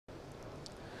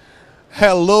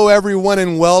Hello everyone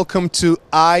and welcome to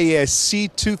ISE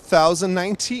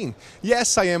 2019.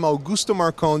 Yes, I am Augusto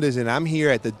Marcondes and I'm here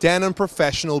at the Denon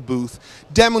professional booth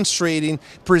demonstrating,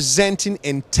 presenting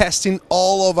and testing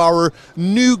all of our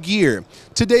new gear.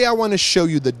 Today I want to show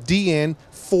you the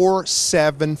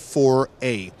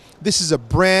DN-474A. This is a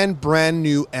brand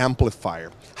new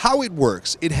amplifier. How it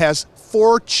works, it has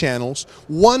 4 channels,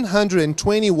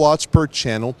 120 watts per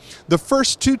channel. The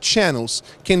first 2 channels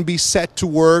can be set to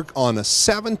work on a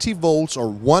 70 volts or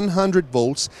 100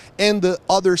 volts, and the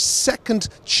other second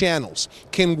channels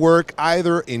can work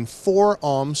either in 4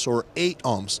 ohms or 8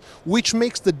 ohms, which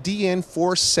makes the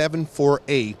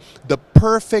DN-474A the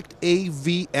perfect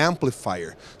AV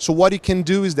amplifier. So what you can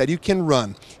do is that you can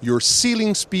run your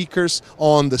ceiling speakers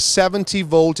on the 70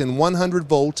 volt and 100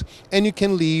 volt, and you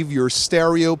can leave your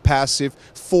stereo passive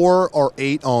 4 or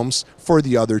 8 ohms for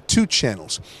the other 2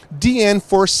 channels.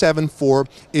 DN-474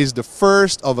 is the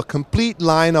first of a complete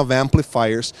line of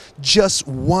amplifiers, just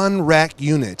 1 rack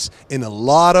unit and a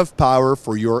lot of power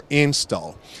for your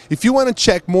install. If you want to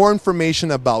check more information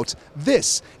about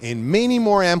this and many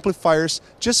more amplifiers,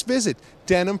 just visit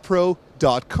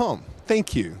denonpro.com.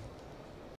 Thank you.